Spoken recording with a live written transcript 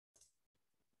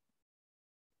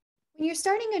When you're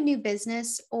starting a new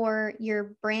business or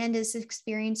your brand is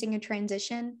experiencing a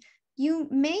transition, you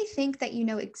may think that you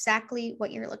know exactly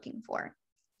what you're looking for.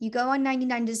 You go on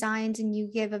 99 Designs and you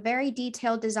give a very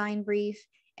detailed design brief,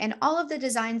 and all of the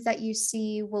designs that you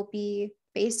see will be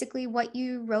basically what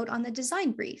you wrote on the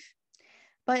design brief.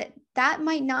 But that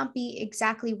might not be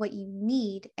exactly what you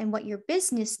need and what your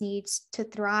business needs to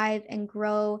thrive and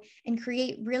grow and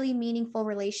create really meaningful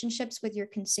relationships with your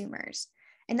consumers.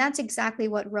 And that's exactly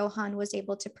what Rohan was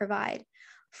able to provide.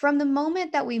 From the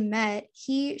moment that we met,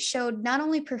 he showed not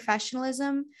only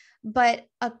professionalism, but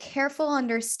a careful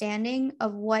understanding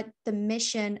of what the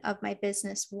mission of my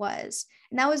business was.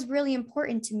 And that was really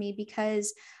important to me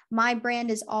because my brand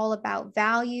is all about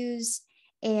values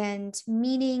and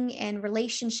meaning and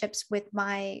relationships with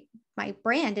my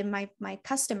brand and my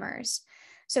customers.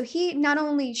 So he not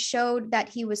only showed that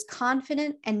he was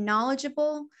confident and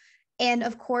knowledgeable and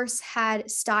of course had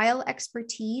style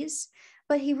expertise,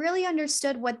 but he really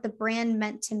understood what the brand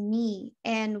meant to me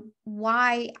and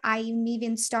why I'm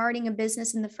even starting a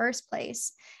business in the first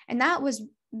place. And that was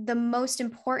the most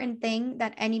important thing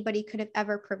that anybody could have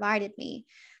ever provided me,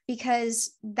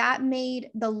 because that made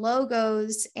the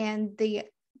logos and the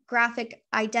graphic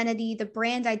identity, the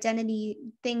brand identity,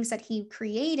 things that he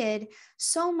created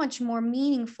so much more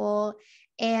meaningful.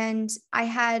 And I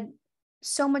had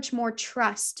so much more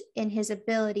trust in his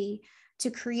ability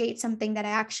to create something that I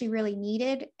actually really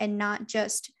needed and not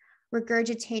just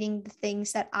regurgitating the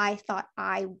things that I thought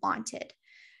I wanted.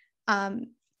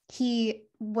 Um, he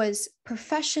was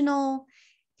professional.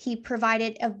 He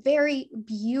provided a very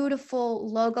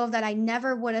beautiful logo that I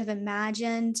never would have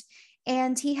imagined.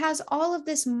 And he has all of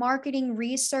this marketing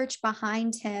research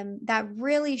behind him that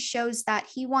really shows that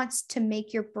he wants to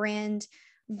make your brand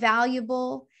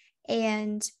valuable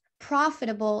and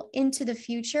profitable into the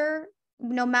future,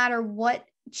 no matter what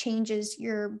changes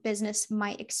your business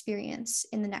might experience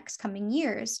in the next coming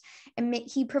years. And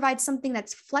he provides something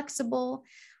that's flexible,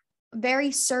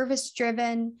 very service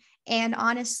driven. And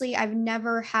honestly, I've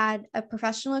never had a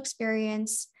professional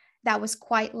experience that was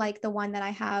quite like the one that I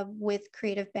have with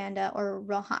Creative Banda or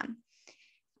Rohan.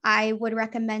 I would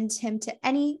recommend him to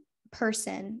any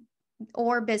person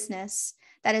or business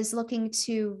that is looking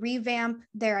to revamp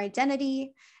their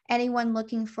identity, anyone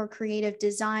looking for creative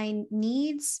design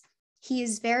needs. He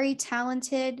is very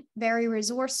talented, very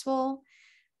resourceful,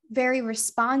 very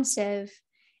responsive,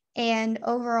 and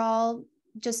overall,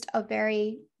 just a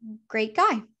very great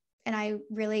guy. And I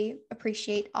really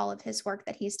appreciate all of his work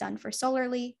that he's done for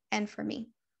Solarly and for me.